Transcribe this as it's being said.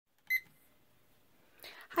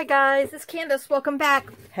Hi guys, it's Candace. Welcome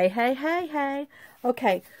back. Hey, hey, hey, hey.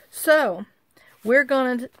 Okay, so we're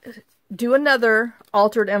going to do another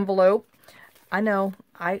altered envelope. I know,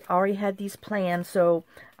 I already had these planned, so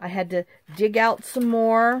I had to dig out some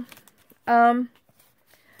more. A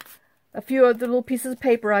few of the little pieces of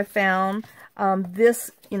paper I found. This,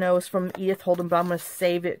 is from Edith Holden, but I'm going to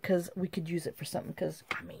save it because we could use it for something. Because,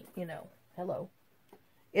 hello.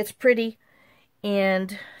 It's pretty.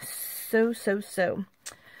 And so.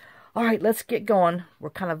 All right, let's get going.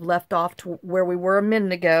 We're kind of left off to where we were a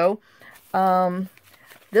minute ago.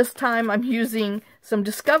 This time I'm using some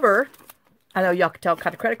Discover. I know y'all can tell what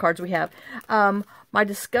kind of credit cards we have. My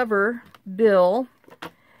Discover bill.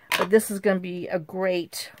 But this is going to be a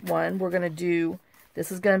great one. This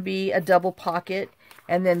is going to be a double pocket.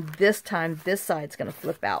 And then this time, this side's going to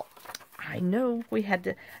flip out. I know we had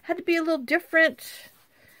to be a little different.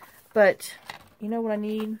 But you know what I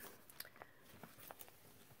need?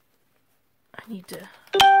 I need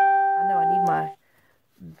my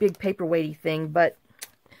big paperweighty thing,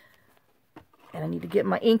 and I need to get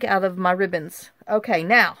my ink out of my ribbons. Okay,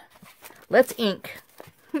 now, let's ink.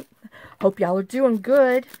 Hope y'all are doing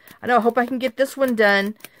good. I hope I can get this one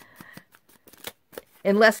done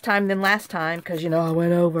in less time than last time, because, I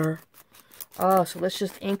went over. Oh, so let's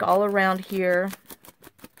just ink all around here.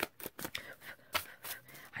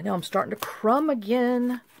 I know I'm starting to crumb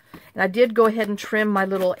again. And I did go ahead and trim my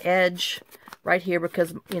little edge right here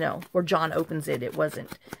because, where John opens it, it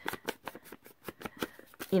wasn't,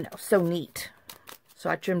 so neat.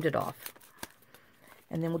 So I trimmed it off.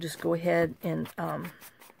 And then we'll just go ahead and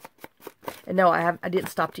no, I didn't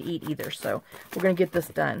stop to eat either, so we're going to get this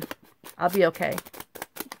done. I'll be okay.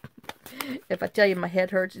 If I tell you my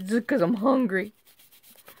head hurts, it's just because I'm hungry.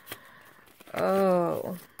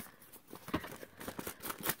 Oh.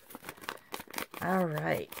 All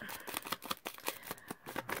right.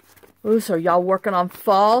 Ooh, so are y'all working on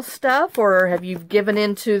fall stuff, or have you given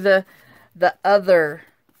into the other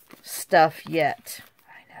stuff yet?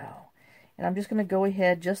 I know. And I'm just going to go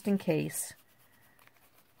ahead just in case.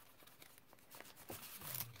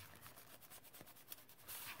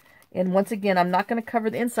 And once again, I'm not going to cover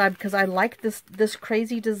the inside because I like this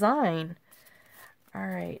crazy design. All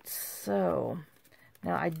right, so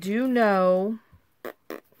now I do know.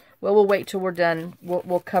 Well, we'll wait till we're done.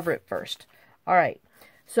 We'll cover it first. All right.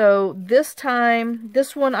 So this time,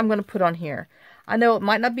 this one I'm going to put on here. I know it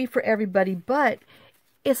might not be for everybody, but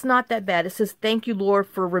it's not that bad. It says, "Thank you, Lord,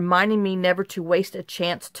 for reminding me never to waste a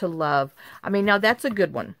chance to love." I mean, now that's a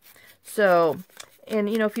good one. So, and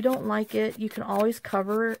if you don't like it, you can always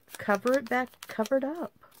cover it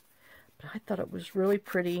up. But I thought it was really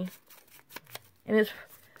pretty. And it's,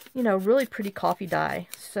 really pretty coffee dye.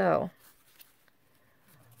 So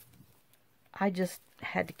I just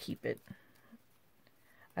had to keep it.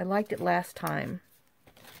 I liked it last time.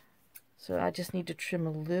 So I just need to trim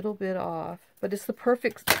a little bit off. But it's the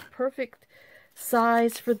perfect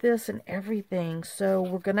size for this and everything. So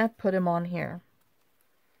we're going to put him on here.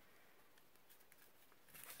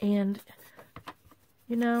 And,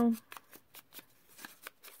 don't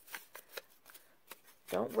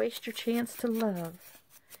waste your chance to love.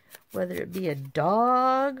 Whether it be a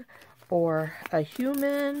dog or a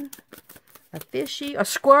human, a fishy, a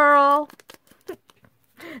squirrel.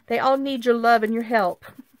 They all need your love and your help.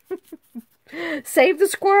 Save the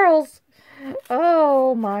squirrels.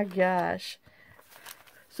 Oh my gosh.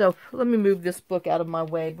 So let me move this book out of my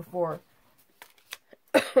way before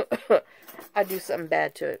I do something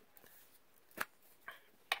bad to it.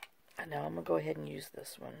 I know, I'm going to go ahead and use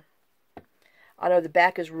this one. I know the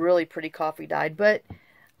back is really pretty coffee dyed, but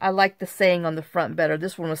I like the saying on the front better.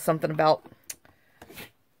 This one was something about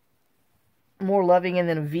more loving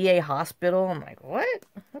than a VA hospital. I'm like, what?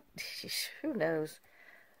 Who knows?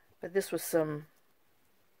 But this was some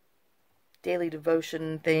daily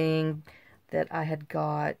devotion thing that I had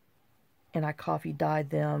got, and I coffee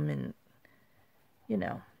dyed them, and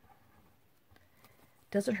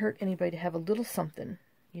doesn't hurt anybody to have a little something.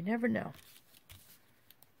 You never know.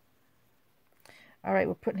 All right,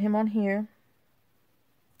 we're putting him on here.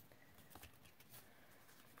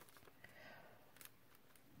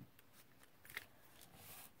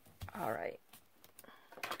 All right.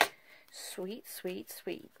 Sweet, sweet,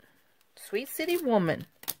 sweet. Sweet City Woman.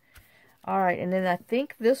 All right, and then I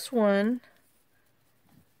think this one,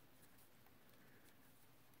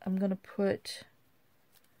 I'm going to put,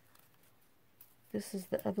 this is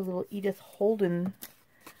the other little Edith Holden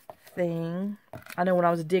thing. I know when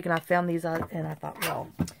I was digging, I found these out, and I thought, well,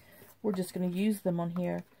 we're just going to use them on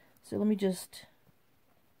here. So let me just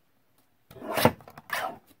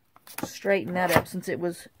straighten that up since it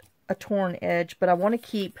was a torn edge, but I want to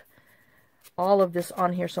keep all of this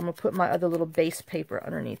on here, so I'm going to put my other little base paper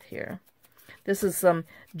underneath here. This is some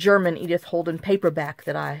German Edith Holden paperback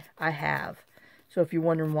that I have. So if you're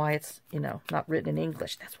wondering why it's, you know, not written in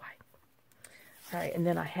English, that's why. All right, and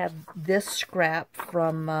then I have this scrap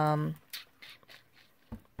from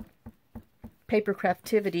Paper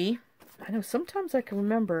Craftivity. I know sometimes I can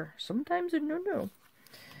remember, sometimes I don't know.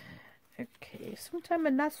 Okay, sometimes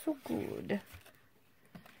I'm not so good.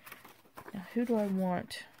 Now, who do I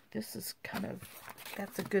want? This is kind of,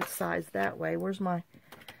 that's a good size that way. Where's my,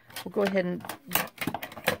 we'll go ahead and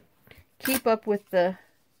keep up with the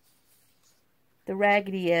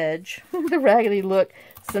raggedy edge, the raggedy look,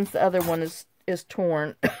 since the other one is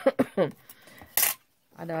torn.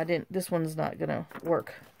 I know I didn't, this one's not going to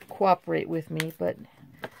cooperate with me, but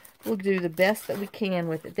we'll do the best that we can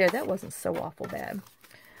with it. There, that wasn't so awful bad.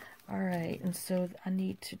 All right, and so I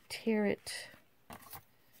need to tear it.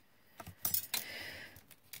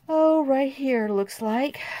 Oh, right here, looks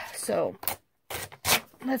like. So,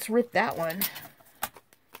 let's rip that one.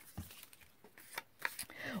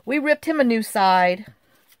 We ripped him a new side.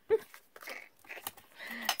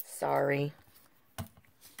 Sorry.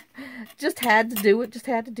 Just had to do it, just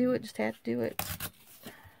had to do it, just had to do it.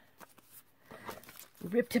 We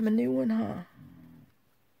ripped him a new one, huh?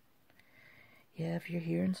 Yeah, if you're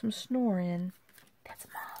hearing some snoring, that's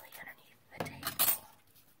Molly underneath the table.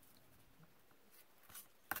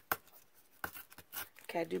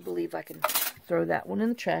 Okay, I do believe I can throw that one in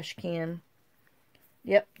the trash can.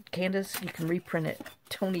 Yep, Candace, you can reprint it.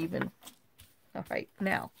 Don't even. All right,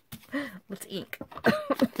 now, let's ink.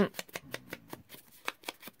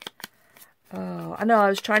 Oh, I know, I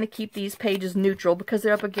was trying to keep these pages neutral because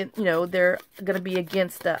they're up against, you know, they're going to be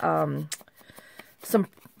against the, some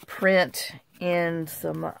print and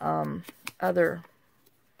some other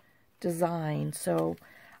design. So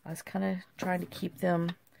I was kind of trying to keep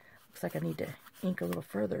them, looks like I need to ink a little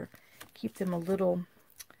further, keep them a little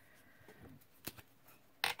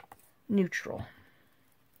neutral.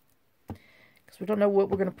 Because we don't know what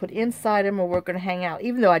we're going to put inside them or we're going to hang out.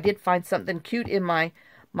 Even though I did find something cute in my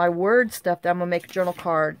word stuff that I'm going to make a journal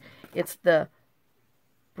card. It's the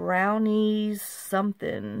Brownies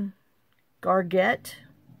something. Garget.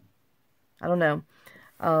 I don't know.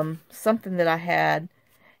 Something that I had.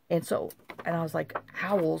 And I was like,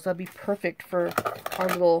 owls, that'd be perfect for our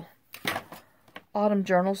little autumn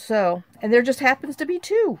journal. So, and there just happens to be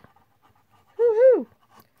 2. Woohoo!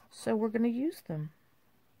 So we're going to use them.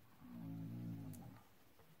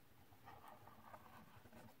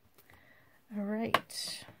 All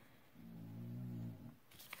right.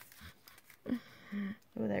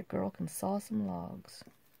 Oh, that girl can saw some logs.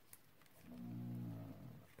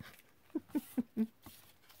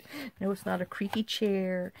 No, it's not a creaky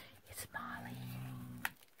chair. It's Molly.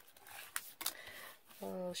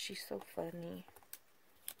 Oh, she's so funny.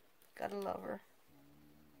 Gotta love her.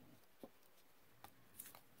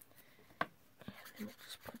 And then we'll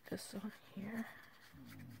just put this on here.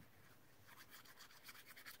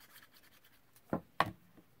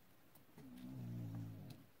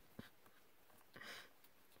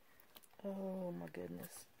 Oh my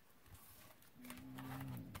goodness.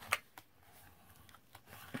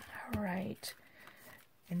 Alright.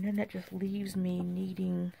 And then that just leaves me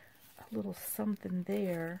needing a little something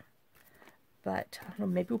there. But, I don't know,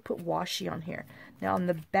 maybe we'll put washi on here. Now on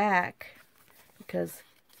the back, because,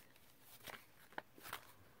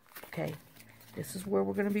 okay, this is where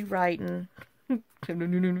we're going to be writing.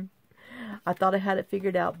 I thought I had it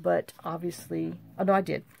figured out, but obviously, oh no, I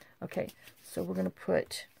did. Okay, so we're going to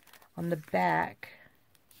put on the back,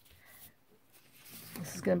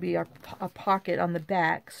 this is going to be a pocket on the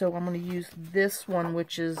back, so I'm going to use this one,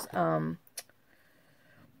 which is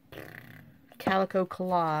Calico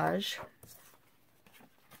Collage.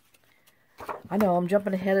 I know I'm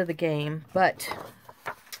jumping ahead of the game, but,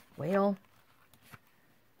 well,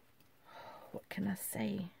 what can I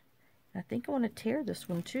say? I think I want to tear this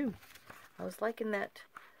one too. I was liking that.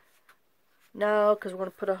 No, because we're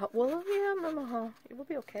going to put a, well, yeah, no, it will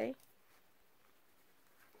be okay.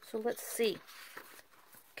 So let's see.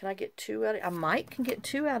 Can I get 2 out of, I might can get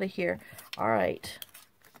 2 out of here. All right.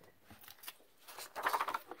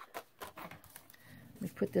 Let me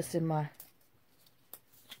put this in my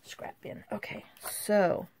scrap bin. Okay,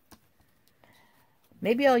 so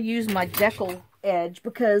maybe I'll use my decal edge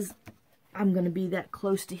because I'm going to be that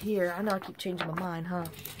close to here. I know I keep changing my mind, huh?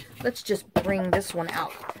 Let's just bring this one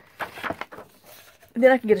out. And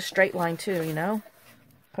then I can get a straight line too, you know?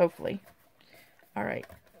 Hopefully. All right.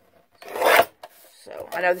 So,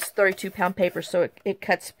 I know this is 32-pound paper, so it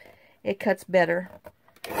cuts better.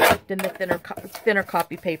 than the thinner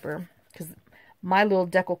copy paper. Because my little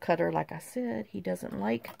decal cutter, like I said, he doesn't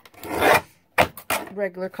like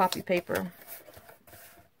regular copy paper.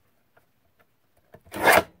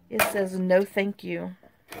 It says no thank you.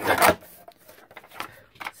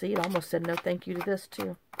 See, it almost said no thank you to this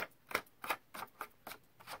too.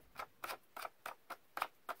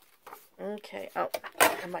 Okay, oh,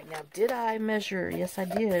 I'm like, now did I measure? Yes, I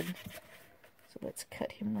did. So let's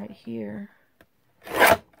cut him right here.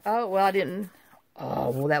 Oh, well, I didn't. Oh,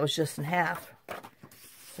 well, that was just in half.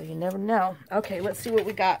 So you never know. Okay, let's see what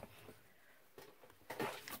we got.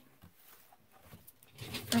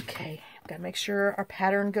 Okay, got to make sure our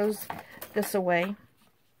pattern goes this away.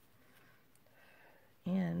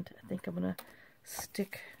 And I think I'm going to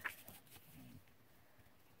stick.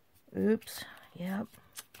 Oops. Yep.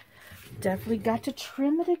 Definitely got to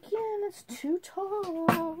trim it again. It's too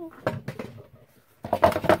tall.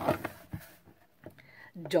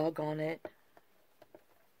 Doggone it.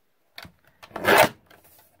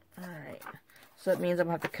 Alright. So that means I'm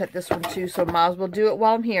going to have to cut this one too. So I might as well do it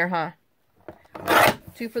while I'm here, huh?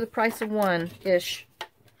 2 for the price of 1-ish.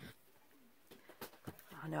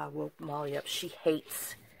 Oh no, I woke Molly up. She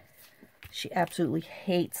absolutely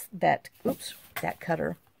hates that, oops, that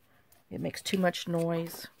cutter. It makes too much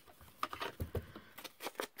noise.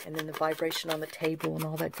 And then the vibration on the table and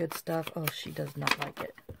all that good stuff. Oh, she does not like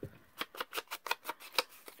it.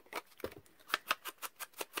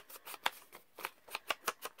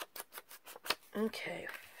 Okay,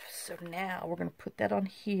 so now we're going to put that on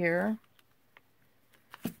here.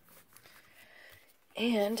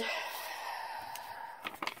 And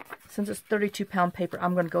since it's 32-pound paper,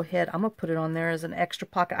 I'm going to go ahead. I'm going to put it on there as an extra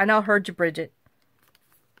pocket. I know I heard you, Bridget.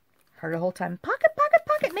 Heard the whole time. Pocket, pocket,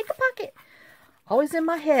 pocket. Make a pocket. Always in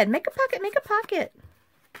my head. Make a pocket, make a pocket.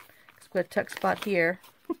 Let's put a tuck spot here.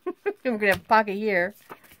 We're going to have a pocket here.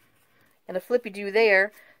 And a flippy-do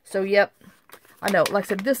there. So, yep. I know. Like I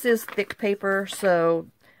said, this is thick paper. So,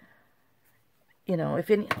 you know, if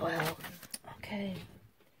any... Well, okay.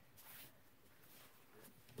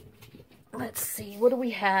 Let's see. What do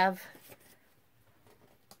we have?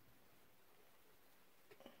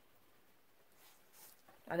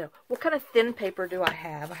 I know. What kind of thin paper do I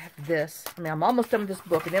have? I have this. I mean, I'm almost done with this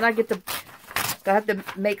book. And then I have to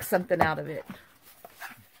make something out of it.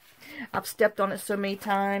 I've stepped on it so many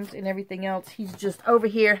times and everything else. He's just over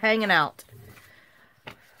here hanging out.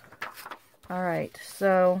 Alright,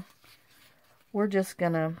 so we're just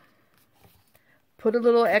going to put a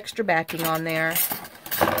little extra backing on there.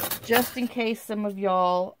 Just in case some of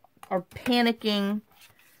y'all are panicking.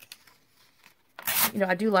 You know,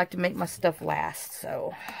 I do like to make my stuff last,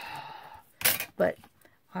 so. But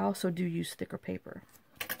I also do use thicker paper.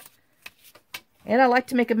 And I like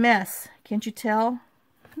to make a mess. Can't you tell?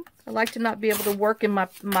 I like to not be able to work in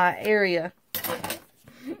my area.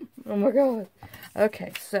 Oh my God.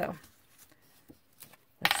 Okay, so.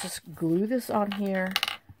 Let's just glue this on here.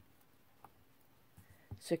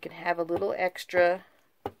 So it can have a little extra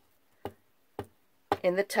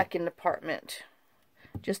in the tuck-in department.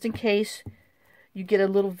 Just in case you get a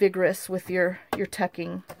little vigorous with your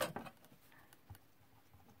tucking.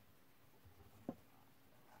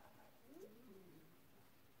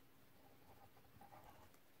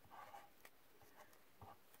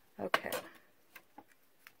 Okay.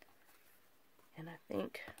 And I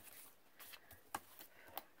think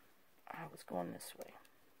I was going this way.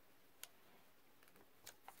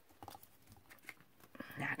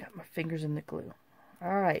 Now I got my fingers in the glue.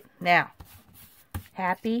 Alright, now.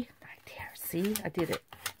 Happy? Right there. See? I did it.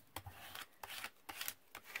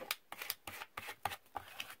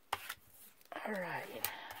 Alright.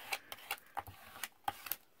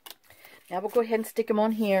 Now we'll go ahead and stick them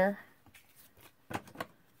on here.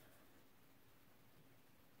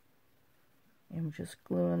 And we're just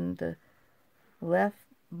gluing the left,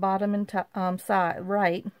 bottom, and top, side,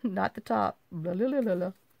 right, not the top. Blah, blah, blah,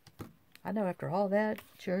 blah. I know after all that,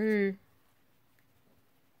 sure.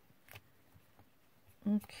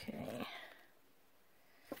 Okay.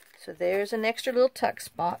 So there's an extra little tuck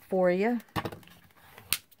spot for you.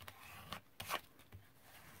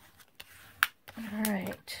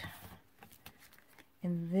 Alright.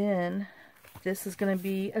 And then this is going to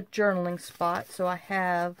be a journaling spot. So I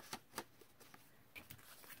have,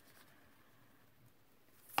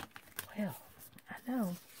 well, I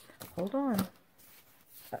know. Hold on.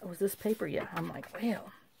 Was this paper? Yeah. I'm like,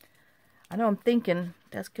 well, I know I'm thinking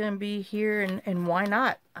that's going to be here, and why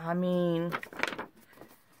not? I mean,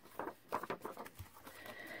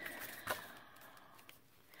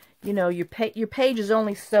 you know, your page is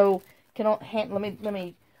only so, let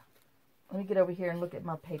me get over here and look at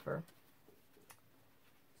my paper.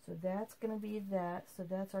 So that's going to be that. So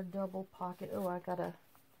that's our double pocket. Oh, I got to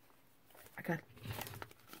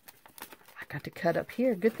cut up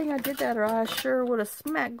here. Good thing I did that, or I sure would have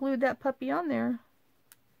smack glued that puppy on there.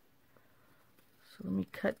 So let me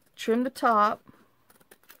trim the top.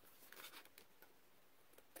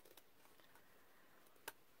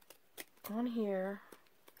 On here.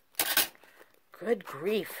 Good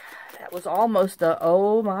grief. That was almost a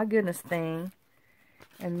oh my goodness thing.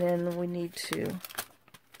 And then we need to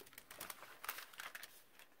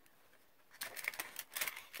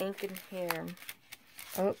ink in here.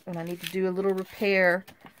 Oh, and I need to do a little repair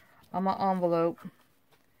on my envelope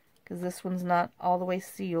because this one's not all the way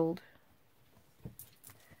sealed.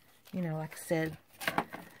 You know, like I said,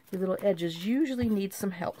 the little edges usually need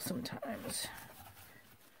some help sometimes.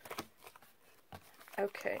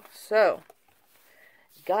 Okay, so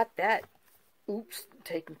got that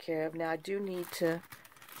taken care of. Now I do need to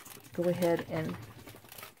go ahead and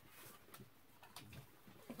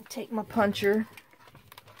take my puncher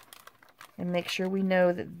and make sure we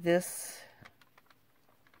know that this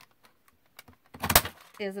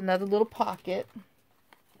is another little pocket,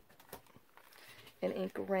 and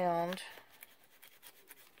ink around.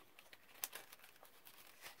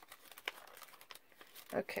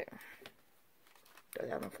 Okay. Go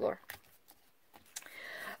down the floor.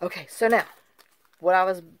 Okay, so now, what I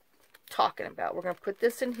was talking about. We're going to put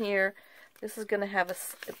this in here. This is going to have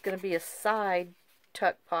it's going to be a side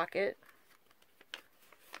tuck pocket.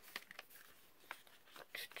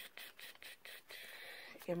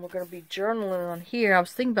 And we're going to be journaling on here. I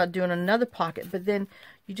was thinking about doing another pocket, but then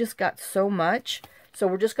you just got so much. So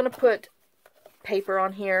we're just going to put paper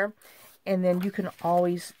on here, and then you can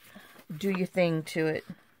always do your thing to it.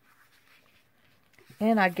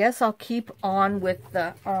 And I guess I'll keep on with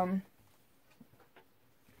the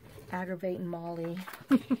aggravating Molly.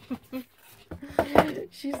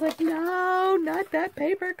 She's like, no, not that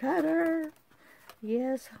paper cutter.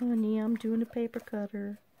 Yes, honey, I'm doing a paper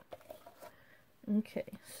cutter. Okay,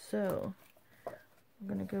 so I'm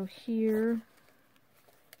going to go here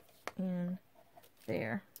and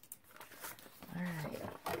there. Alright.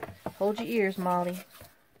 Hold your ears, Molly.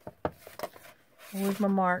 Where's my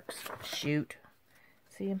marks? Shoot.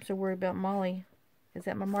 See, I'm so worried about Molly. Is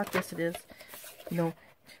that my mark? Yes, it is. You know,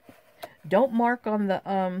 don't mark on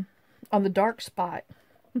the dark spot.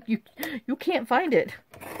 You can't find it.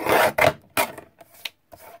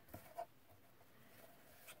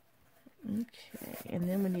 Okay, and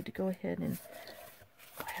then we need to go ahead and,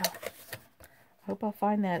 well, I hope I'll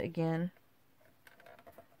find that again.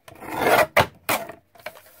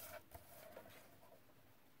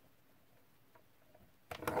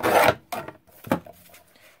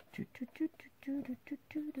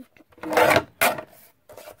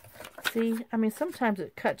 See, I mean, sometimes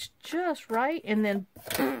it cuts just right, and then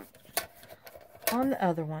on the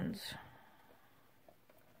other ones.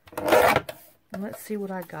 And let's see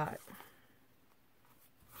what I got.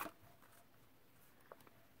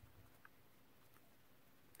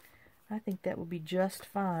 I think that will be just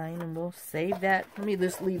fine, and we'll save that. Let me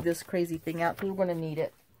just leave this crazy thing out, because we're going to need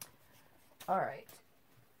it. Alright.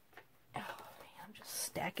 Oh, man, I'm just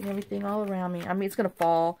stacking everything all around me. I mean, it's going to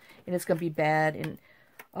fall, and it's going to be bad, and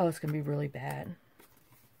oh, it's going to be really bad.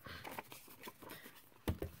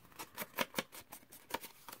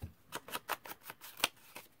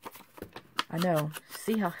 I know.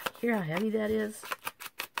 See how heavy that is?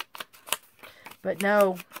 But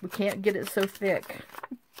no, we can't get it so thick.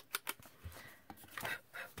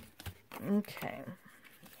 Okay.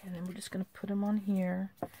 And then we're just going to put them on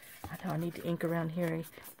here. I know I need to ink around here.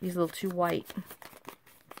 These a little too white.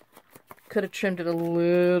 Could have trimmed it a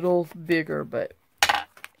little bigger, but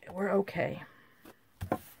we're okay.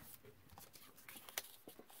 It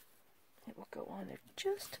will go on there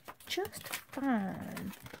just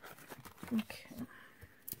fine. Okay.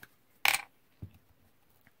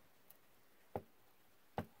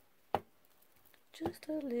 Just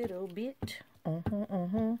a little bit.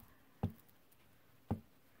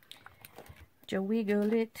 Just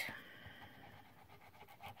wiggle it.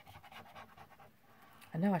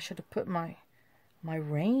 I know I should have put my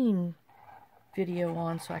rain video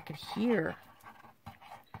on so I could hear.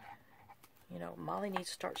 You know, Molly needs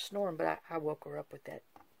to start snoring, but I woke her up with that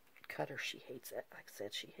cutter. She hates it. Like I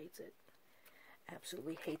said, she hates it.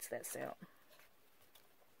 Absolutely hates that sound.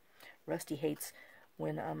 Rusty hates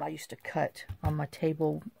when I used to cut on my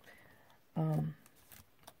table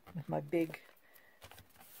with my big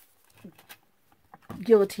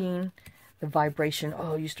guillotine. The vibration,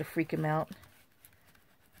 oh, used to freak him out.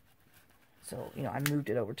 So, you know, I moved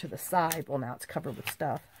it over to the side. Well, now it's covered with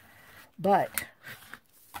stuff. But,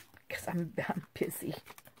 because I'm busy.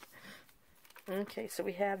 Okay, so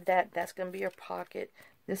we have that. That's going to be our pocket.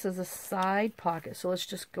 This is a side pocket. So let's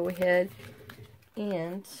just go ahead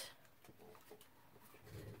and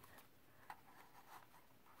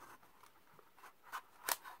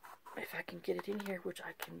if I can get it in here, which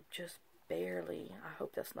I can just barely. I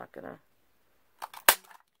hope that's not going to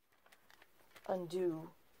undo.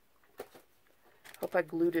 Hope I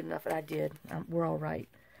glued it enough, and I did. We're all right.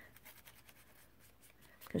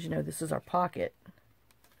 Because, you know, this is our pocket.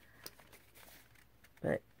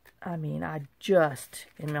 But, I mean, I just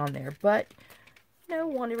am on there. But, you know,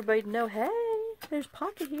 want everybody to know, hey, there's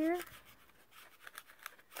pocket here.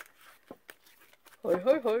 Hoi,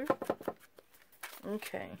 hoi, hoi.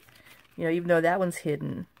 Okay. You know, even though that one's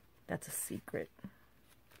hidden, that's a secret.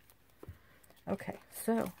 Okay,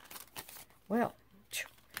 so, well,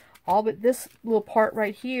 all but this little part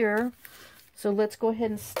right here. So let's go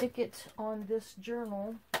ahead and stick it on this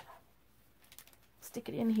journal. Stick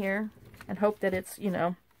it in here and hope that it's, you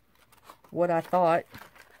know, what I thought.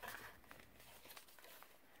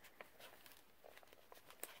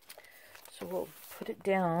 So we'll put it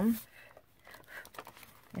down.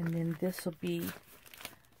 And then this will be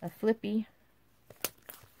a flippy.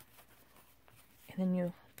 And then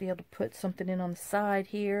you'll be able to put something in on the side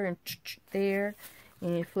here and there.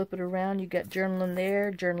 And you flip it around. You got journaling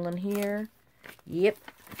there, journaling here. Yep.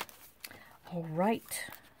 All right.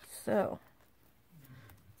 So.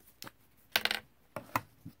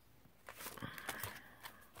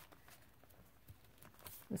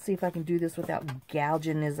 Let's see if I can do this without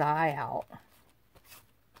gouging his eye out.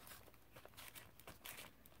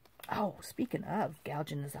 Oh, speaking of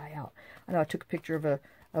gouging his eye out. I know I took a picture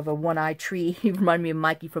of a one-eyed tree. He reminded me of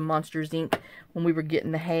Mikey from Monsters, Inc. when we were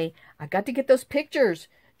getting the hay. I got to get those pictures.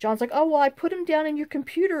 John's like, oh, well, I put them down in your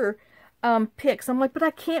computer pics. I'm like, but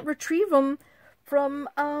I can't retrieve them from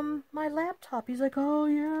my laptop. He's like, oh,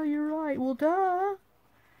 yeah, you're right. Well, duh.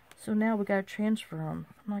 So now we got to transfer them.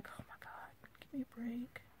 I'm like, oh, my God, give me a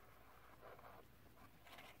break.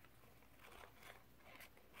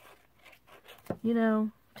 You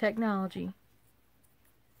know, technology.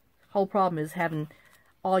 Whole problem is having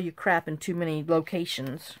all your crap in too many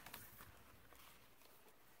locations.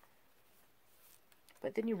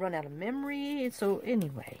 But then you run out of memory. So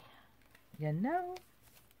anyway, you know.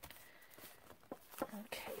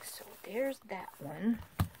 Okay, so there's that one.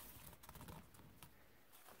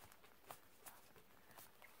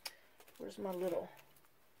 Where's my little...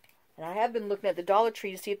 And I have been looking at the Dollar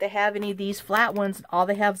Tree to see if they have any of these flat ones. All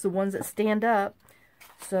they have is the ones that stand up.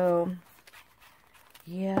 So,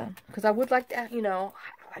 yeah. Because I would like to, you know,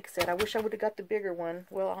 like I said, I wish I would have got the bigger one.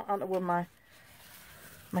 Well, I don't know where my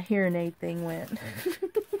hearing aid thing went.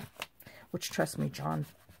 Which, trust me, John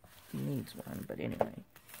needs one. But anyway.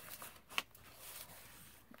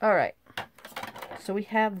 Alright. So we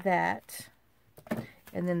have that.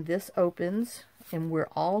 And then this opens. And we're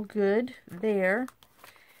all good there.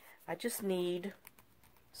 I just need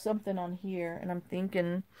something on here, and I'm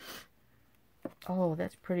thinking, oh,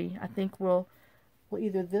 that's pretty. I think we'll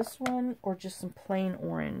either this one or just some plain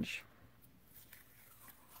orange.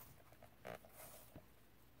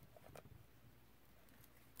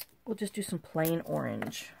 We'll just do some plain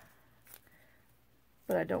orange,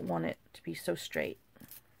 but I don't want it to be so straight.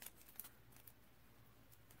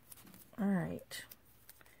 All right,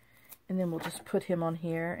 and then we'll just put him on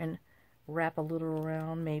here and wrap a little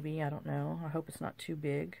around, maybe. I don't know. I hope it's not too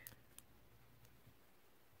big.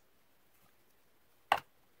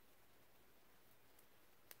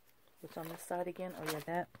 What's on this side again? Oh, yeah,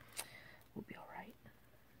 that will be alright.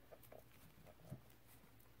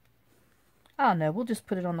 Oh, no. We'll just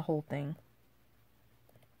put it on the whole thing.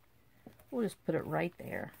 We'll just put it right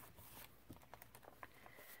there.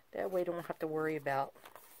 That way I don't have to worry about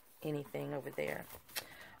anything over there.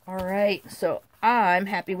 Alright, so I'm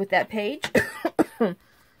happy with that page. And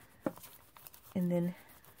then,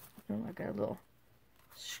 oh, I got a little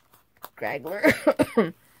straggler.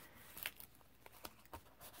 And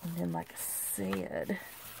then, like I said,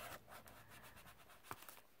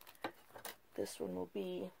 this one will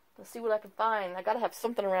be, let's see what I can find. I gotta have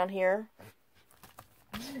something around here.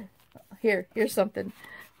 Here's something.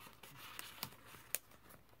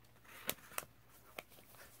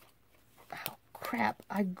 Crap,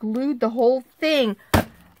 I glued the whole thing.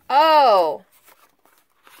 Oh.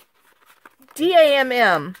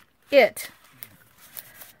 D-A-M-M. It.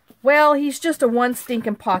 Well, he's just a one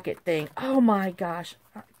stinking pocket thing. Oh my gosh.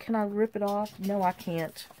 Can I rip it off? No, I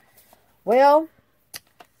can't. Well,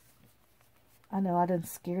 I know I done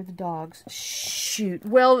scared the dogs. Shoot.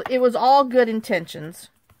 Well, it was all good intentions.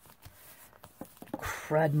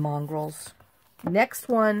 Crud mongrels. Next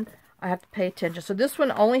one, I have to pay attention. So this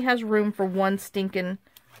one only has room for one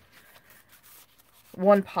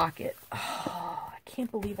pocket. Oh, I can't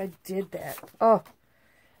believe I did that. Oh.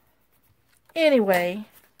 Anyway,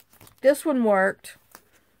 this one worked.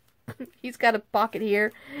 He's got a pocket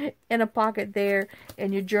here and a pocket there,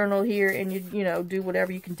 and your journal here, and you know, do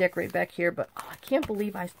whatever you can decorate back here. But oh, I can't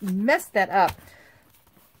believe I messed that up.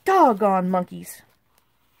 Doggone monkeys.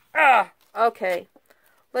 Ah, okay.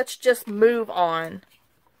 Let's just move on.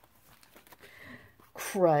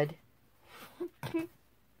 Crud.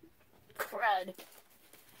 Crud.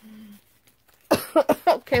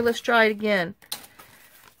 Okay, let's try it again.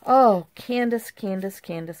 Oh, Candace, Candace,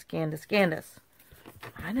 Candace, Candace, Candace.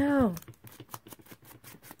 I know.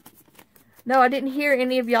 No, I didn't hear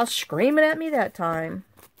any of y'all screaming at me that time.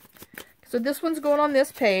 So this one's going on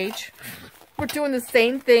this page. We're doing the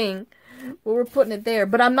same thing. But we're putting it there.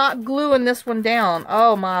 But I'm not gluing this one down.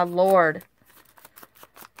 Oh, my Lord.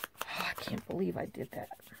 Oh, I can't believe I did that.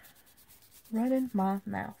 Running my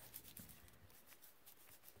mouth.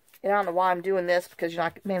 And I don't know why I'm doing this, because, you know,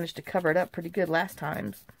 I managed to cover it up pretty good last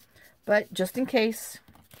time. But just in case.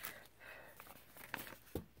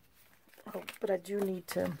 Oh, but I do need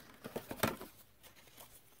to.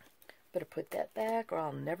 Better put that back or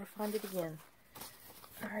I'll never find it again.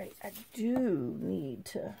 Alright, I do need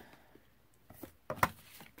to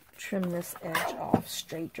trim this edge off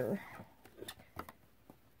straighter.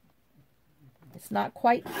 It's not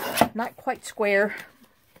quite square.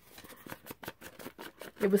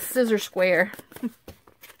 It was scissor square.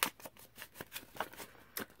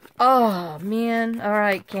 Oh, man.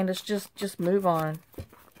 Alright, Candace, just move on.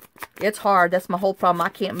 It's hard. That's my whole problem. I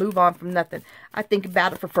can't move on from nothing. I think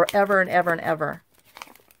about it for forever and ever and ever.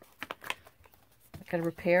 I gotta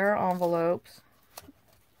repair our envelopes.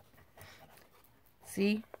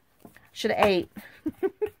 See? Should have ate.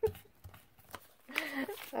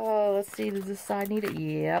 Oh, let's see. Does this side need it?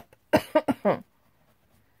 Yep.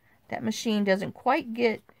 That machine doesn't quite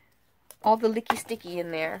get all the licky sticky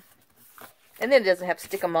in there. And then it doesn't have to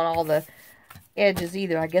stick them on all the edges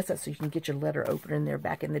either. I guess that's so you can get your letter opener in there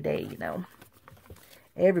back in the day, you know.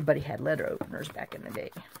 Everybody had letter openers back in the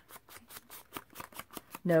day.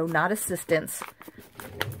 No, not assistants.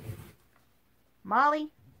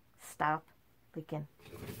 Molly, stop licking.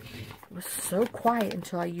 It was so quiet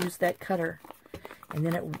until I used that cutter. And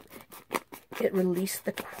then it released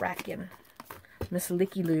the Kraken. Miss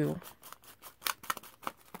Licky Loo.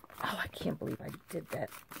 Oh, I can't believe I did that.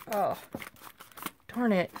 Oh,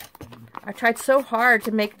 darn it. I tried so hard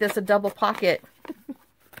to make this a double pocket.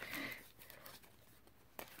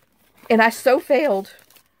 And I so failed.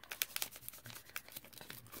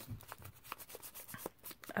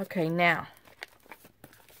 Okay, now.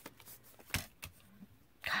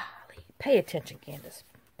 Golly, pay attention, Candace.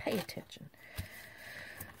 Pay attention.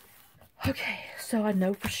 Okay, so I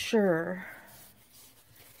know for sure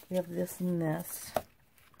we have this and this.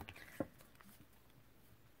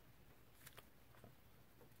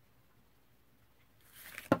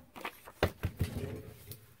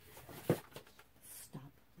 Stop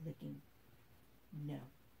licking. No.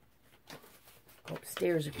 Go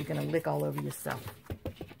upstairs if you're going to lick all over yourself.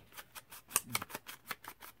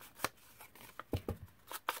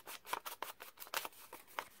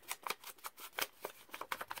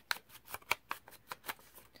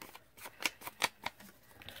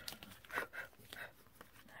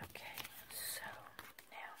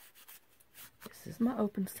 This is my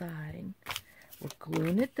open side. We're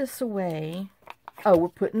gluing it this way. Oh, we're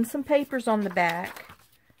putting some papers on the back.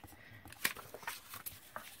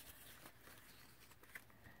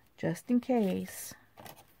 Just in case.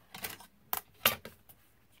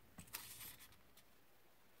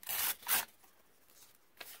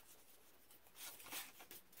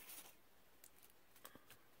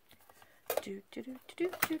 Do do do do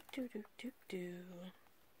do do do do do.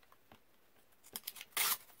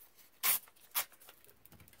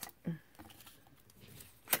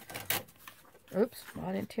 Oops, well,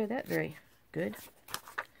 I didn't tear that very good.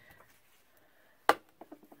 Okay,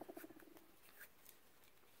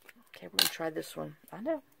 we're going to try this one. I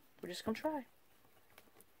know. We're just going to try.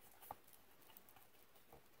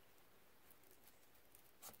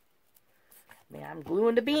 Man, I'm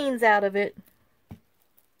gluing the beans out of it.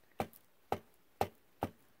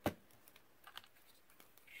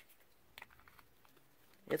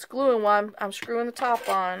 It's gluing while I'm screwing the top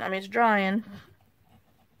on. I mean, it's drying.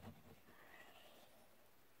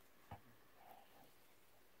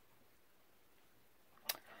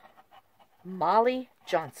 Molly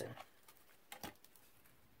Johnson.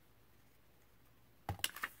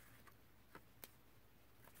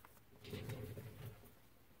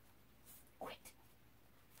 Quit.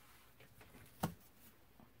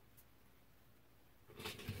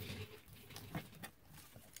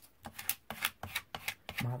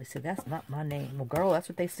 They said, that's not my name. Well, girl, that's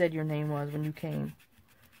what they said your name was when you came.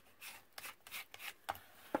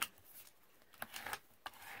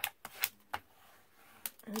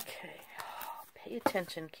 Okay. Oh, pay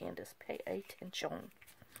attention, Candace. Pay attention.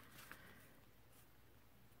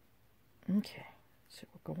 Okay. So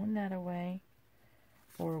we're going that way.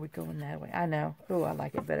 Or are we going that way? I know. Oh, I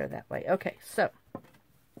like it better that way. Okay, so.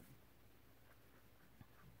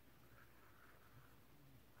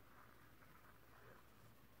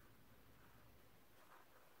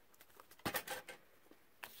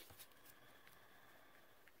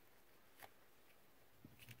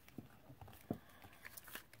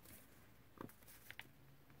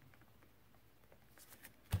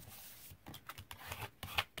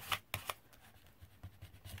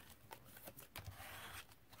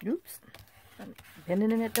 Oops. I'm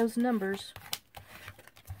bending in at those numbers.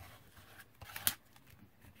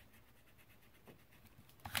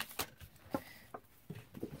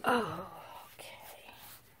 Oh, okay.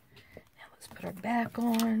 Now let's put our back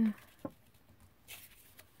on.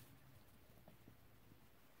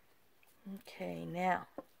 Okay, now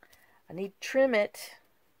I need to trim it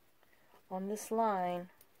on this line.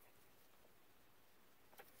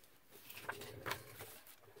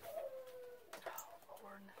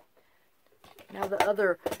 Now the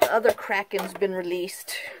other Kraken's been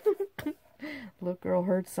released. Look, girl,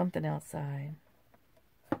 heard something outside.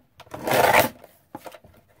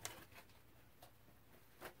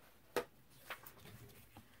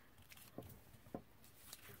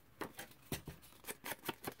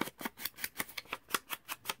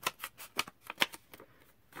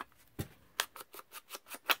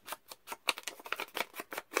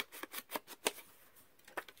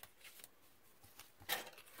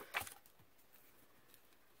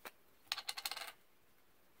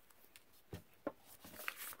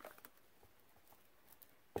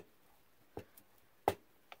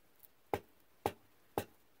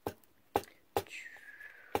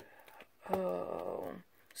 Oh.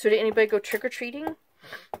 So did anybody go trick-or-treating?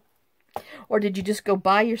 Or did you just go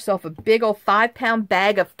buy yourself a big old 5-pound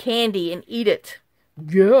bag of candy and eat it?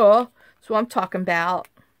 Yeah. That's what I'm talking about.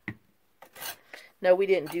 No, we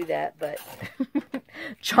didn't do that, but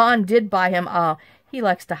John did buy him, he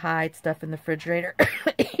likes to hide stuff in the refrigerator.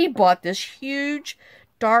 He bought this huge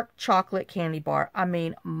dark chocolate candy bar. I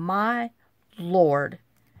mean, my Lord.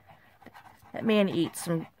 That man eats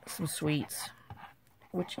some sweets.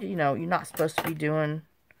 Which, you know, you're not supposed to be doing.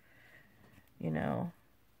 You know,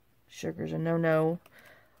 sugar's a no-no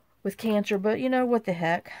with cancer. But, you know, what the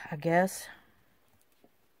heck, I guess.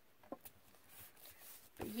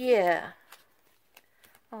 But yeah.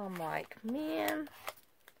 I'm like, man.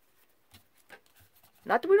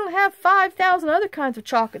 Not that we don't have 5,000 other kinds of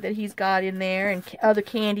chocolate that he's got in there. And other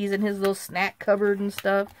candies in his little snack cupboard and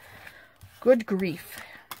stuff. Good grief.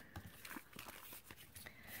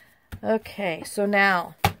 Okay, so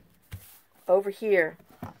now, over here,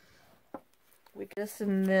 we get this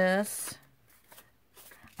and this.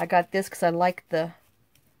 I got this because I like the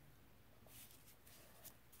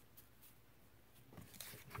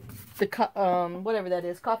whatever that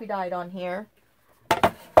is, coffee dyed on here.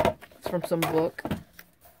 It's from some book.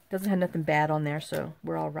 Doesn't have nothing bad on there, so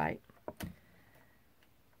we're all right.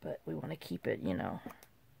 But we want to keep it, you know,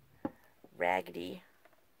 raggedy.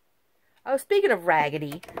 Oh, speaking of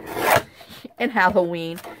raggedy and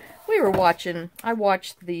Halloween, I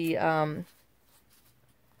watched the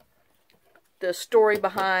story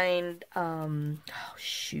behind, oh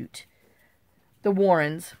shoot, the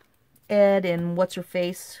Warrens. Ed and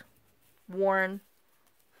what's-her-face? Warren.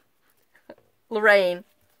 Lorraine.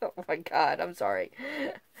 Oh my God, I'm sorry.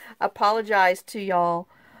 I apologize to y'all.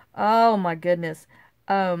 Oh my goodness.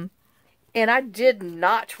 And I did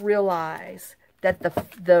not realize that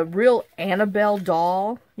the real Annabelle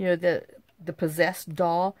doll, you know, the possessed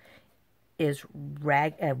doll, is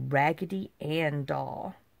a Raggedy Ann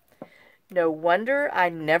doll. No wonder I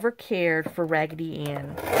never cared for Raggedy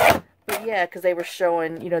Ann. But yeah, because they were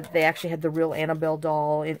showing, you know, they actually had the real Annabelle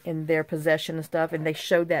doll in their possession and stuff, and they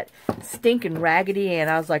showed that stinking Raggedy Ann.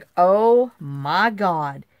 I was like, oh my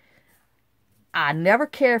God. I never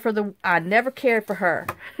cared for her.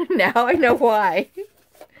 Now I know why.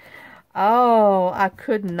 Oh, I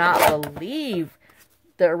could not believe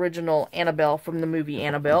the original Annabelle from the movie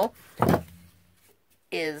Annabelle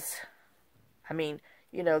is, I mean,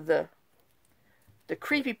 you know, the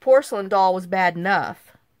creepy porcelain doll was bad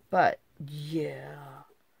enough, but yeah.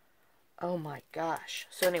 Oh my gosh.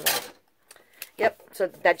 So anyway, yep, so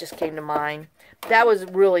that just came to mind. That was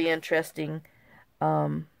really interesting.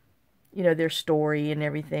 You know, their story and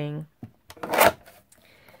everything.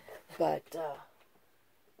 But,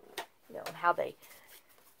 you know, how they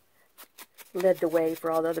led the way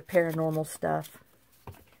for all the other paranormal stuff.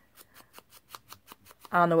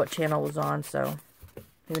 I don't know what channel it was on, so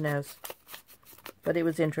who knows. But it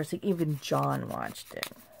was interesting. Even John watched it.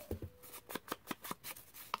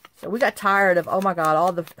 So we got tired of, oh my God,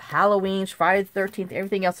 all the Halloween, Friday the 13th,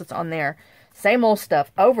 everything else that's on there. Same old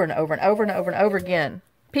stuff over and over and over and over and over again.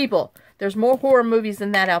 People, there's more horror movies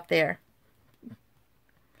than that out there.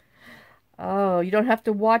 Oh, you don't have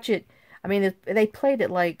to watch it. I mean, they played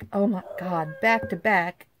it like, oh my God, back to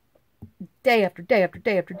back, day after day after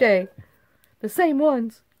day after day. The same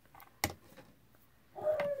ones. Oh,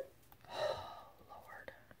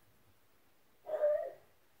 Lord.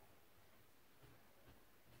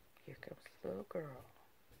 Here comes the little girl.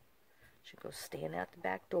 She goes stand out the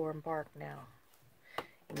back door and bark now.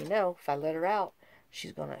 And you know, if I let her out,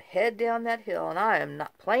 she's going to head down that hill, and I am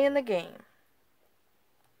not playing the game.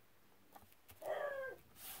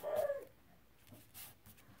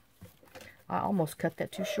 I almost cut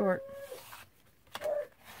that too short.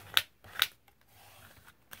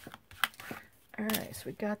 Alright, so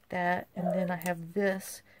we got that, and then I have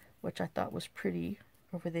this, which I thought was pretty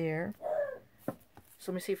over there.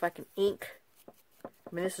 So let me see if I can ink. I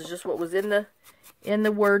mean, this is just what was in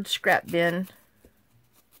the word scrap bin.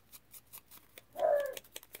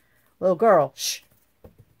 Little girl, shh.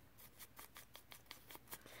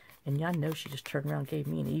 And yeah, I know she just turned around and gave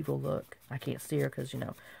me an evil look. I can't see her because, you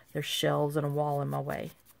know, there's shelves and a wall in my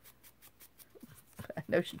way. I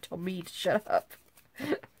know she told me to shut up.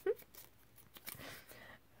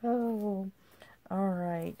 Oh,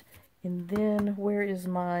 alright. And then, where is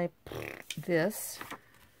my this?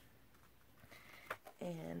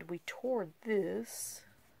 And we tore this.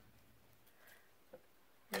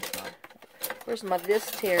 Where's my this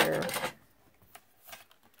tear?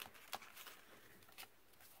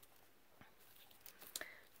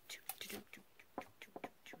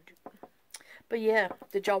 But yeah,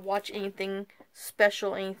 did y'all watch anything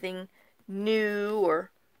special, anything new,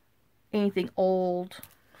 or anything old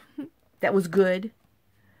that was good?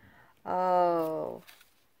 Oh.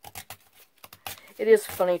 It is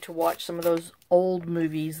funny to watch some of those old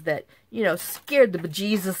movies that, you know, scared the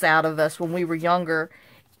bejesus out of us when we were younger.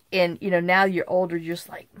 And, you know, now you're older, you're just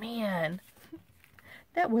like, man,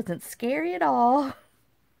 that wasn't scary at all.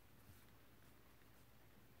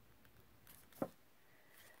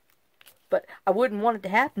 But I wouldn't want it to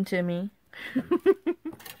happen to me.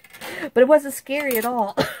 But it wasn't scary at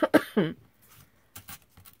all. Alright.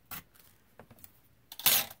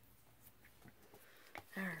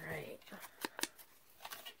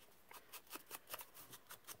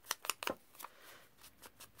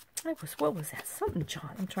 What was that? Something,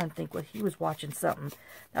 John. I'm trying to think what he was watching something.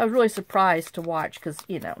 I was really surprised to watch because,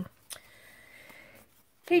 you know,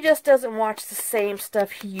 he just doesn't watch the same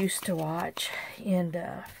stuff he used to watch. And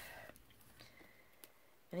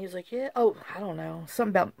he was like, yeah, oh, I don't know.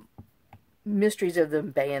 Something about Mysteries of the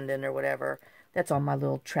Abandoned or whatever. That's on my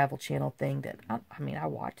little travel channel thing that, I mean, I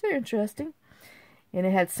watched. They're interesting. And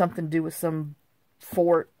it had something to do with some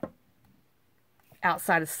fort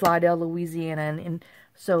outside of Slidell, Louisiana. And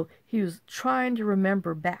so he was trying to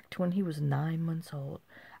remember back to when he was 9 months old.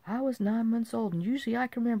 I was 9 months old, and usually I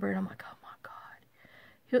can remember it. I'm like, oh my God.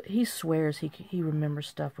 He swears he remembers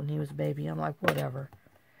stuff when he was a baby. I'm like, whatever.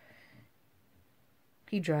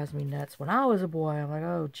 He drives me nuts. When I was a boy, I'm like,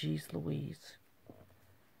 oh, geez Louise.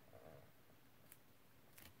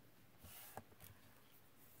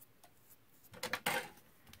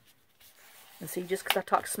 And see, just because I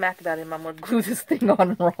talk smack about him, I'm going to glue this thing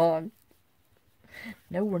on wrong.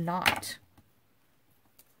 No, we're not.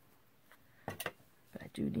 But I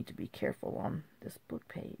do need to be careful on this book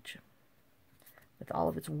page. With all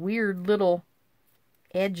of its weird little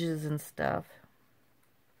edges and stuff.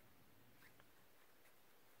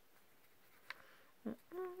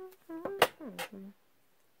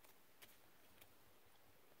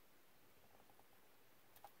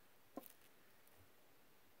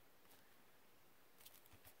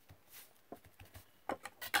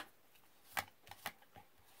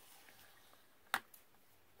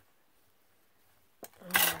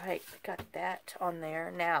 Alright, we got that on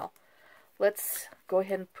there. Now, let's go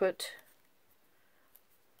ahead and put,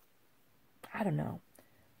 I don't know,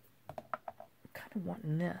 I'm kind of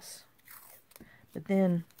wanting this. But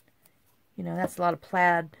then, you know, that's a lot of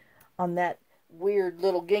plaid on that weird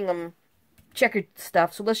little gingham checkered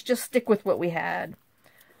stuff. So let's just stick with what we had.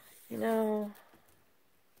 You know.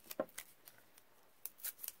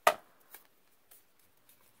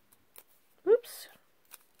 Oops.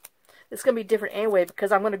 It's going to be different anyway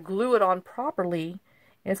because I'm going to glue it on properly.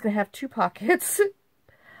 And it's going to have 2 pockets.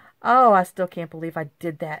 Oh, I still can't believe I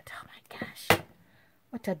did that. Oh my gosh.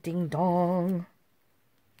 What a ding dong.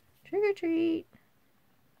 Trick or treat.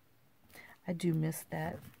 I do miss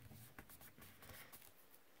that.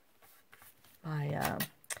 My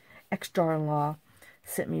ex-daughter-in-law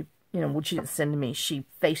sent me, well, she didn't send to me, she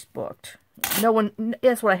Facebooked. No one,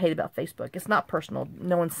 that's what I hate about Facebook. It's not personal.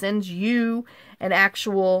 No one sends you an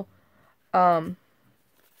actual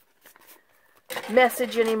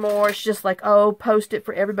message anymore. It's just like, oh, post it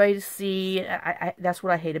for everybody to see. That's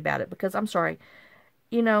what I hate about it, because I'm sorry.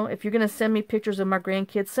 If you're going to send me pictures of my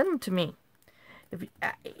grandkids, send them to me.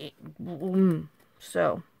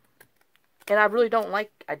 So, and I really don't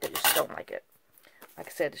like, I just don't like it. Like I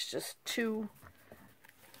said, it's just too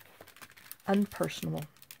unpersonal.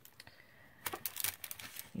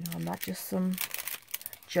 I'm not just some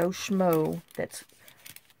Joe Schmo that's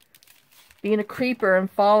being a creeper and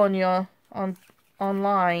following you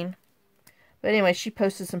online. But anyway, she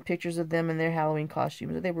posted some pictures of them in their Halloween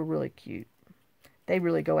costumes. They were really cute. They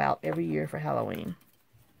really go out every year for Halloween.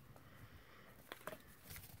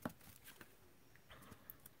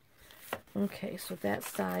 Okay, so that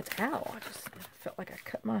side's out. I just felt like I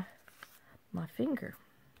cut my finger.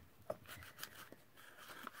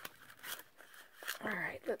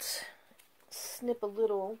 Alright, let's snip a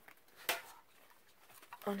little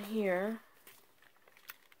on here.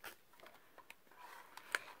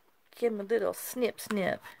 Give them a little snip.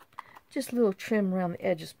 Just a little trim around the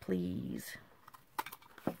edges, please.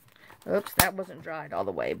 Oops, that wasn't dried all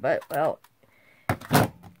the way, but, well,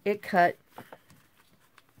 it cut.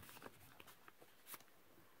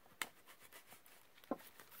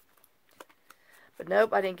 But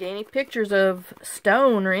nope, I didn't get any pictures of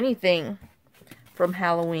stone or anything from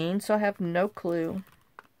Halloween, so I have no clue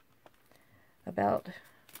about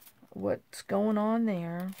what's going on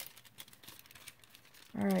there.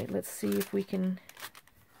 Alright, let's see if we can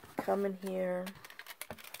come in here.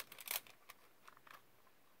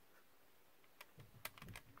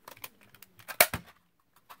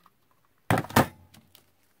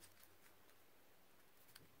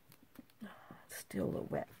 It's still a little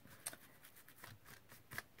wet.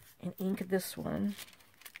 And ink this one.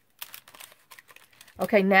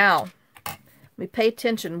 Okay, now, let me pay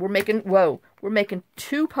attention. We're making, we're making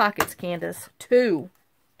 2 pockets, Candace. 2.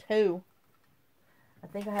 I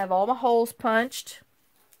think I have all my holes punched.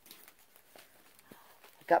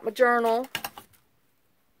 I got my journal.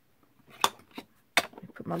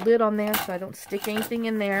 Put my lid on there so I don't stick anything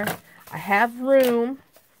in there. I have room.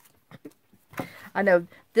 I know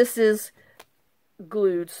this is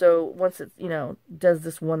glued, so once it, does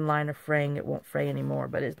this one line of fraying, it won't fray anymore,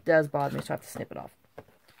 but it does bother me, so I have to snip it off.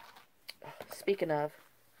 Speaking of,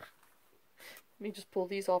 let me just pull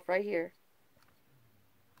these off right here.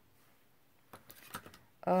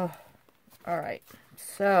 Alright,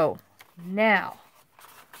 so now,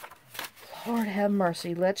 Lord have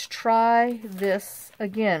mercy, let's try this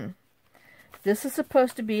again. This is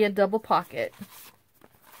supposed to be a double pocket.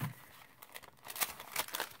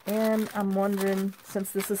 And I'm wondering,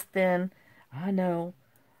 since this is thin, I know,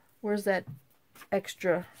 where's that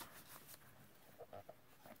extra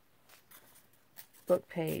book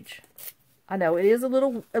page? I know, it is a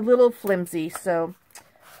little flimsy, so,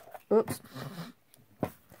 oops.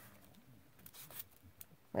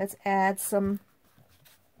 Let's add some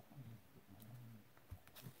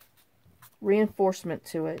reinforcement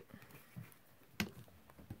to it.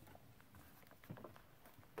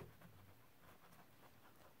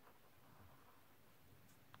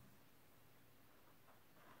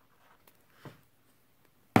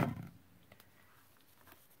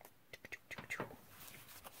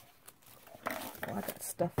 Oh, I got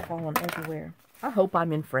stuff falling everywhere. I hope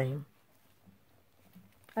I'm in frame.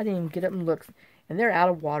 I didn't even get up and look. And they're out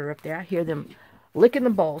of water up there. I hear them licking the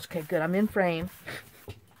bowls. Okay, good. I'm in frame.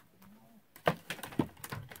 I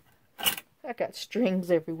got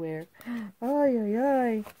strings everywhere.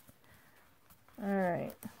 Ay.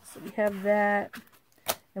 Alright. So we have that.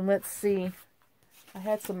 And let's see. I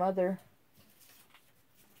had some other.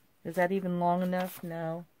 Is that even long enough?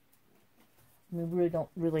 No. We really don't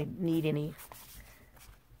really need any.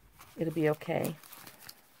 It'll be okay.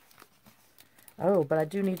 Oh, but I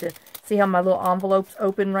do need to see how my little envelope's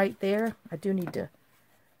open right there. I do need to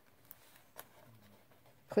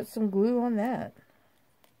put some glue on that.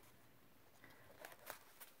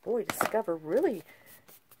 Boy, Discover really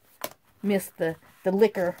missed the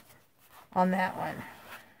liquor on that one.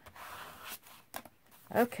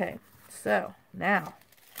 Okay, so now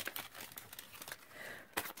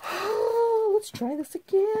let's try this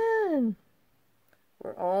again.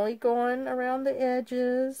 We're only going around the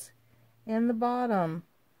edges and the bottom,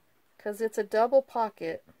 because it's a double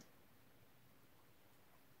pocket.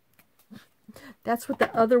 That's what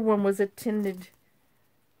the other one was intended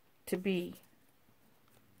to be.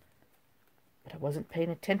 But I wasn't paying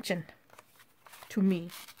attention to me.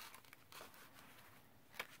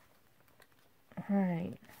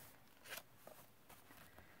 Alright.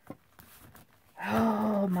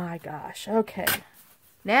 Oh my gosh. Okay.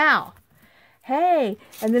 Now, hey,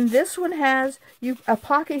 and then this one has a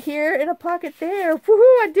pocket here and a pocket there.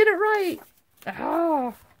 Woohoo, I did it right.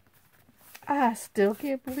 Ah, I still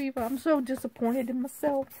can't believe it. I'm so disappointed in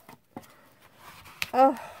myself.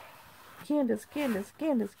 Oh, Candace, Candace,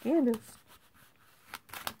 Candace, Candace.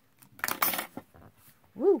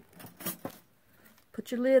 Woo.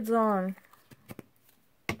 Put your lids on.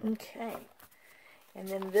 Okay. And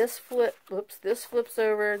then this this flips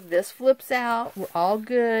over, this flips out. We're all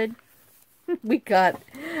good. We got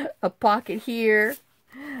a pocket here,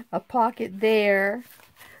 a pocket there,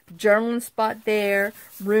 journaling spot there,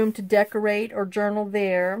 room to decorate or journal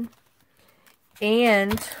there,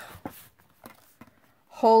 and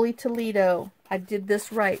Holy Toledo. I did this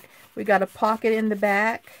right. We got a pocket in the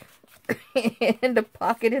back and a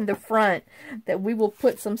pocket in the front that we will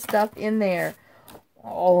put some stuff in there.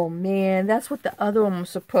 Oh, man, that's what the other one was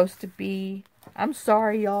supposed to be. I'm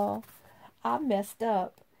sorry, y'all. I messed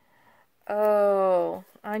up. Oh,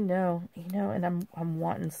 I know. You know, and I'm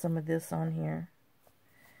wanting some of this on here.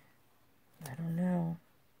 I don't know.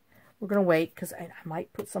 We're going to wait, because I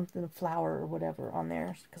might put something, a flower or whatever on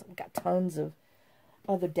there, because I've got tons of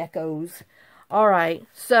other decos. All right,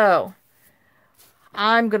 so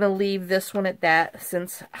I'm going to leave this one at that,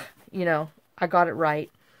 since, you know, I got it right.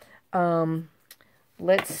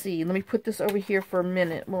 Let's see. Let me put this over here for a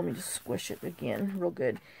minute. Let me just squish it again real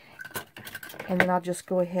good. And then I'll just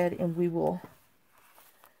go ahead and we will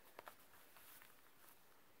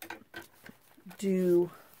do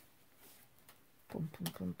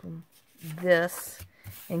this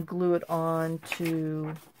and glue it on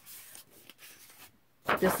to,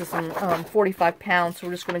 this is 45 pounds, so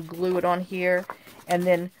we're just going to glue it on here and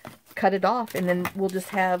then cut it off, and then we'll just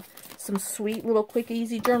have some sweet little quick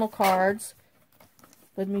easy journal cards.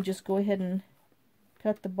 Let me just go ahead and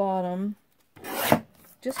cut the bottom.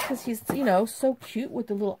 Just because he's, you know, so cute with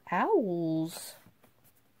the little owls.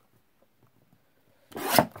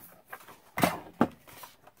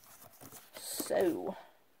 So.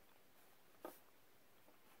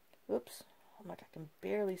 Oops. I'm like, I can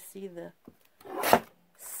barely see the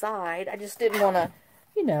side. I just didn't want to,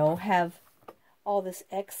 you know, have all this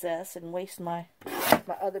excess and waste my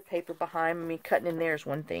other paper behind me. Cutting in there is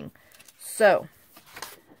one thing. So.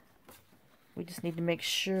 We just need to make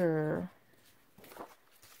sure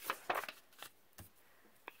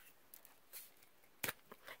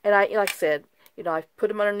and like I said, you know, I put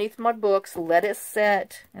them underneath my books, let it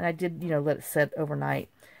set, and I did, you know, let it set overnight,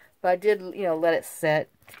 but I did, you know, let it set,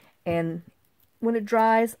 and when it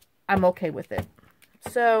dries, I'm okay with it.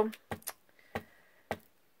 So,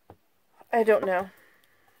 I don't know,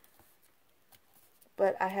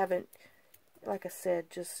 but I haven't, like I said,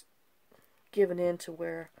 just given in to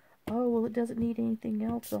where, oh, well, it doesn't need anything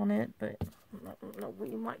else on it, but no,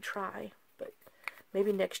 we might try, but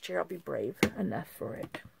maybe next year I'll be brave enough for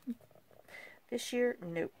it. This year,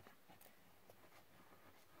 nope.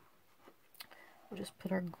 We'll just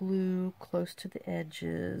put our glue close to the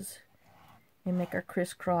edges and make our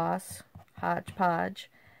crisscross, hodgepodge,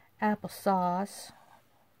 applesauce.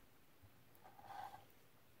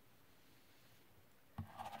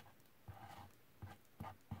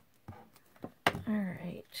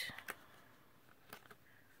 Alright.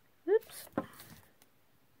 Oops.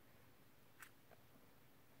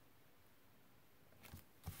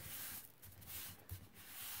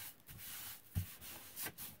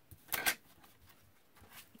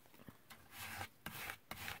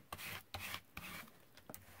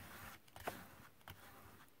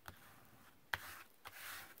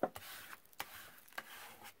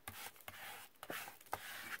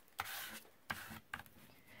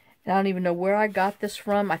 I don't even know where I got this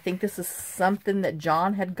from. I think this is something that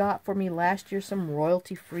John had got for me last year. Some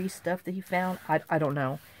royalty-free stuff that he found. I don't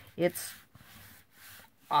know.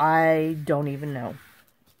 I don't even know.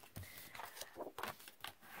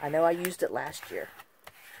 I know I used it last year.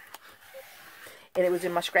 And it was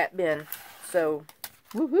in my scrap bin. So,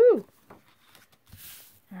 woohoo!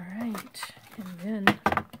 Alright. And then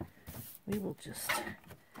we will just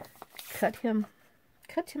cut him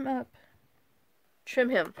up. Trim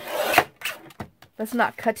him. Let's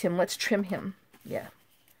not cut him. Let's trim him. Yeah.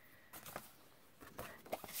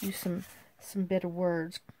 Use some better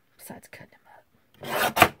words besides cutting him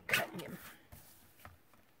up. Cutting him.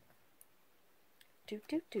 Do.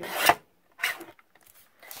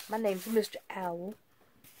 My name's Mr. Owl.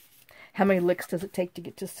 How many licks does it take to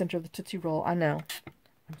get to the center of the Tootsie Roll? I know.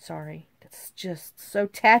 I'm sorry. That's just so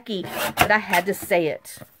tacky, but I had to say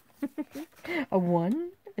it. A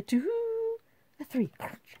 1, a 2, a 3.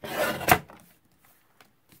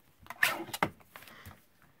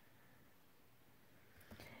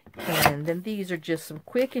 And then these are just some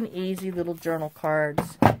quick and easy little journal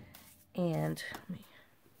cards. And let me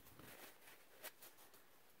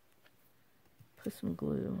put some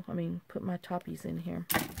glue. Put my toppies in here.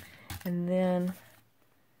 And then,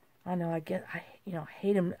 I know, I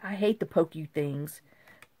hate them. I hate the pokey things.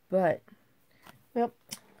 But, well,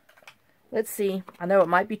 let's see. I know it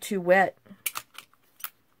might be too wet.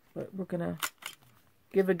 But we're going to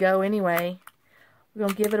give it a go anyway. We're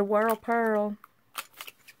going to give it a whirl pearl.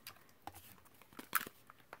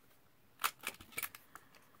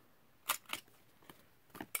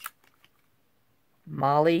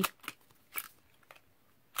 Molly.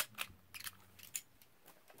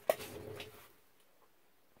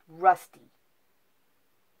 Rusty.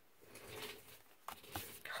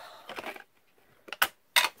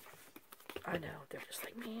 I know, they're just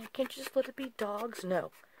like, man, can't you just let it be dogs?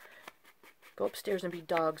 No. Go upstairs and be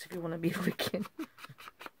dogs if you want to be licking.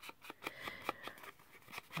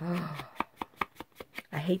 Oh,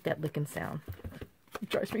 I hate that licking sound. It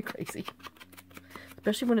drives me crazy.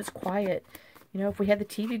 Especially when it's quiet. You know, if we had the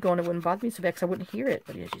TV going, it wouldn't bother me so bad because I wouldn't hear it.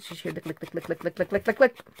 But you just hear lick, lick, lick, lick, lick, lick, lick, lick, lick,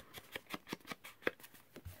 lick.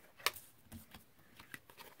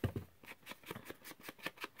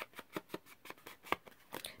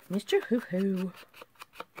 Mr. Hoo-Hoo,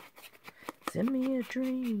 send me a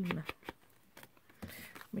dream.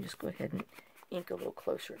 Let me just go ahead and ink a little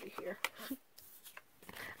closer to here.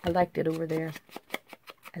 I liked it over there.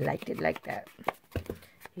 I liked it like that.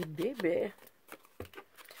 Hey, baby.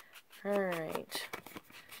 Alright.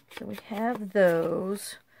 So we have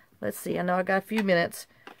those. Let's see. I know I got a few minutes.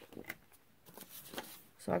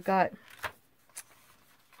 So I've got...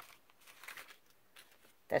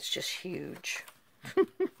 That's just huge.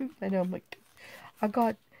 I know, I'm like... I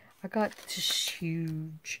got just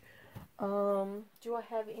huge. Do I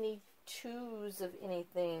have any 2s of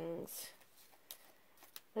anything?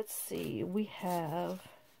 Let's see. We have...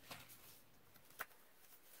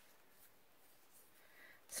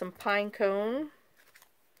 some pine cone.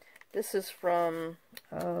 This is from,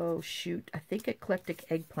 oh shoot, I think Eclectic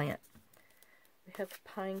Eggplant. We have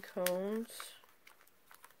pine cones.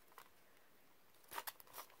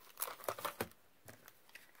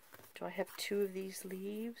 Do I have 2 of these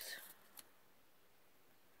leaves?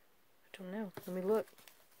 I don't know. Let me look.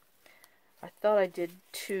 I thought I did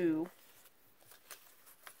 2.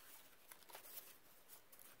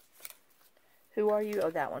 Who are you?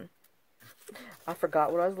 Oh, that one. I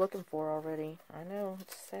forgot what I was looking for already. I know,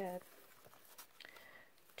 it's sad.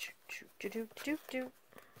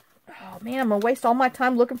 Oh man, I'm gonna waste all my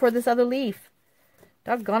time looking for this other leaf.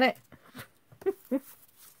 Doggone it.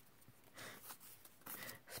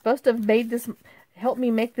 Supposed to have made this, help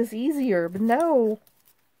me make this easier, but no.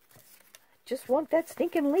 I just want that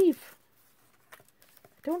stinking leaf.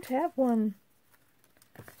 I don't have one.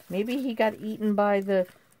 Maybe he got eaten by the...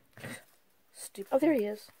 Oh, there he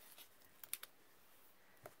is.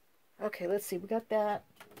 Okay, let's see. We got that.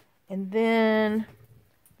 And then,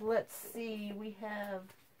 let's see. We have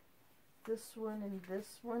this one and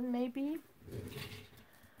this one, maybe.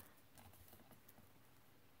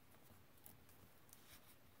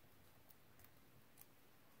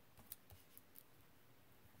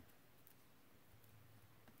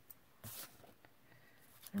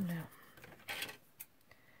 I don't know.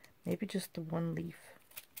 Maybe just the one leaf.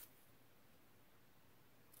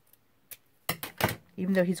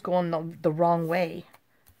 Even though he's going the wrong way.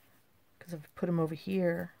 Because I've put him over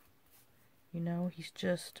here. You know, he's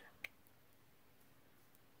just...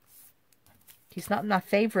 He's not my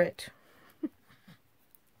favorite.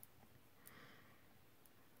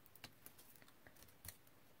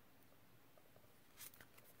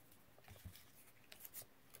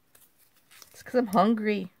 It's because I'm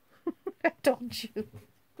hungry. I told you.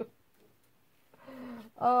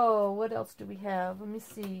 Oh, what else do we have? Let me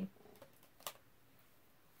see.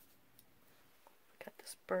 Got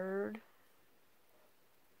this bird.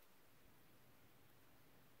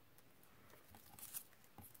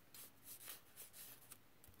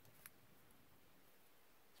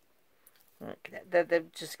 They're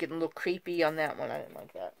just getting a little creepy on that one. I didn't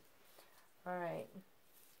like that. Alright.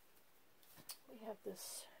 We have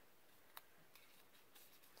this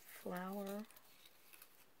flower.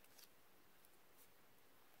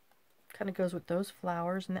 Kind of goes with those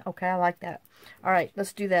flowers. And okay, I like that. Alright,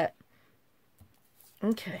 let's do that.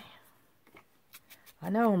 Okay. I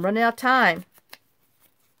know, I'm running out of time.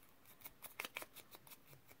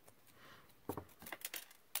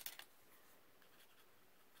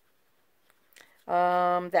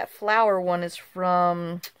 That flower one is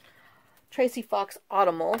from Tracy Fox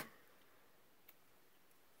Autumnal.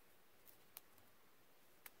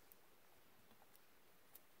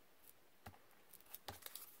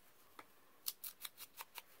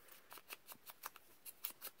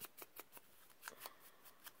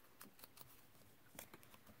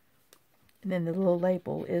 And then the little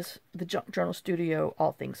label is the Journal Studio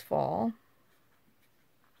All Things Fall.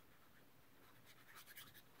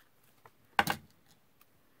 Oh,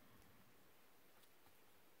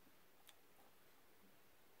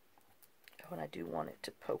 and I do want it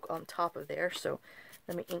to poke on top of there, so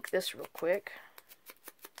let me ink this real quick.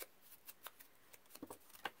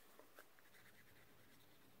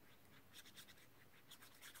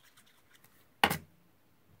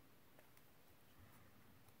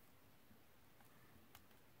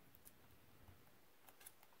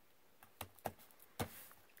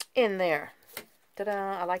 In there.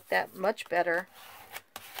 Ta-da! I like that much better.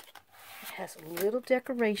 It has a little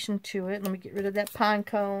decoration to it. Let me get rid of that pine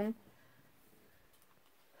cone.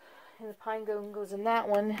 And the pine cone goes in that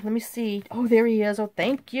one. Let me see. Oh, there he is. Oh,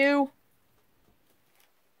 thank you.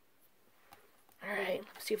 Alright,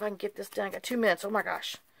 let's see if I can get this done. I got 2 minutes. Oh my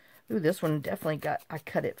gosh. Ooh, this one definitely got, I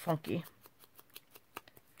cut it funky.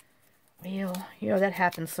 Well, you know, that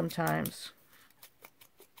happens sometimes.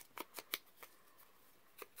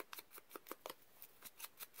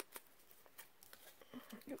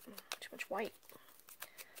 Too much white.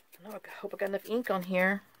 I know, I hope I got enough ink on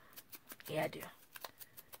here. Yeah, I do.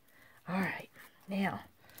 Alright, now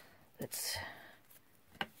let's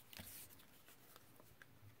put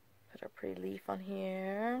our pretty leaf on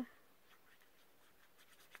here.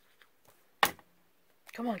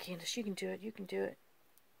 Come on, Candace, you can do it. You can do it.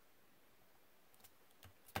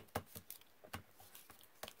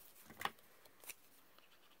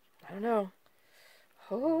 I don't know.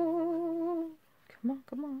 Oh, come on,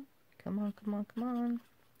 come on. Come on, come on, come on.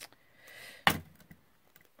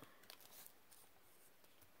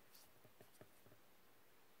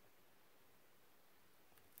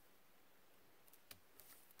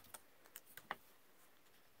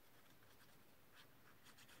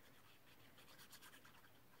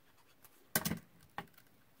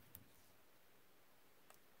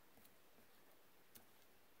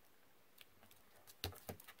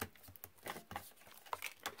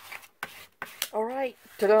 All right,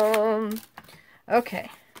 ta-da! Okay,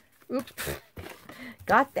 oops,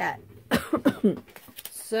 got that.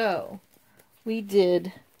 So, we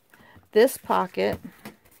did this pocket.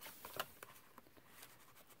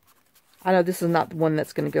 I know this is not the one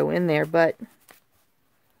that's going to go in there, but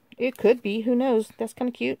it could be. Who knows? That's kind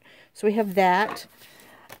of cute. So we have that,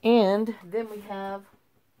 and then we have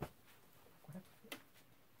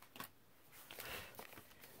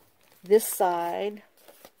this side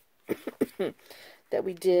that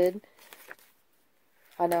we did.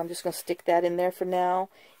 I know, I'm just going to stick that in there for now.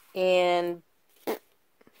 And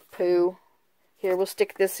poo. Here, we'll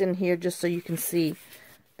stick this in here just so you can see.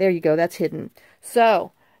 There you go, that's hidden.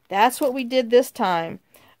 So, that's what we did this time.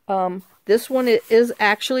 This one is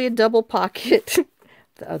actually a double pocket.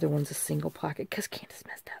 The other one's a single pocket because Candace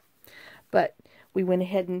messed up. But we went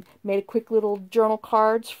ahead and made a quick little journal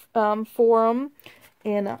cards for them.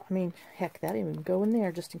 And, I mean, heck, that didn't even go in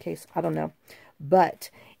there just in case. I don't know. But,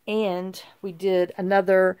 and we did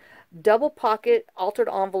another double pocket altered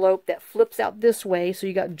envelope that flips out this way. So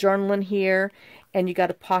you got journaling here, and you got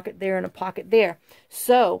a pocket there and a pocket there.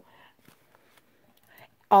 So,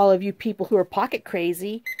 all of you people who are pocket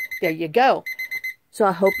crazy, there you go. So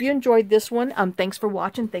I hope you enjoyed this one. Thanks for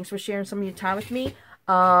watching. Thanks for sharing some of your time with me.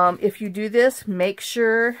 If you do this, make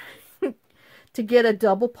sure to get a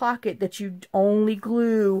double pocket that you only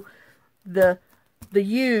glue the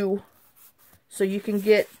U so you can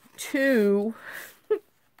get 2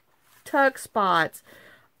 tuck spots.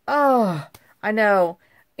 Oh, I know.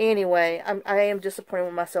 Anyway, I am disappointed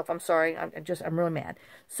with myself. I'm sorry. I'm really mad.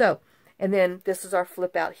 So, and then this is our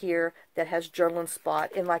flip out here that has journaling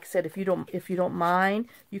spot. And like I said, if you don't mind,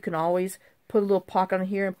 you can always put a little pocket on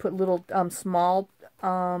here and put little small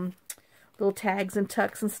little tags and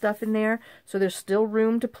tucks and stuff in there. So there's still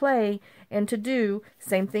room to play and to do.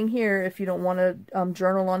 Same thing here. If you don't want to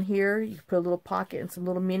journal on here, you can put a little pocket and some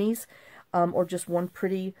little minis, or just one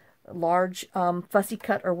pretty large fussy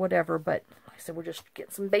cut or whatever. But like I said, we're just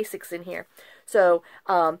getting some basics in here. So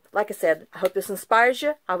like I said, I hope this inspires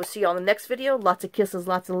you. I will see you on the next video. Lots of kisses,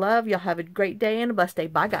 lots of love. Y'all have a great day and a blessed day.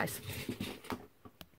 Bye, guys.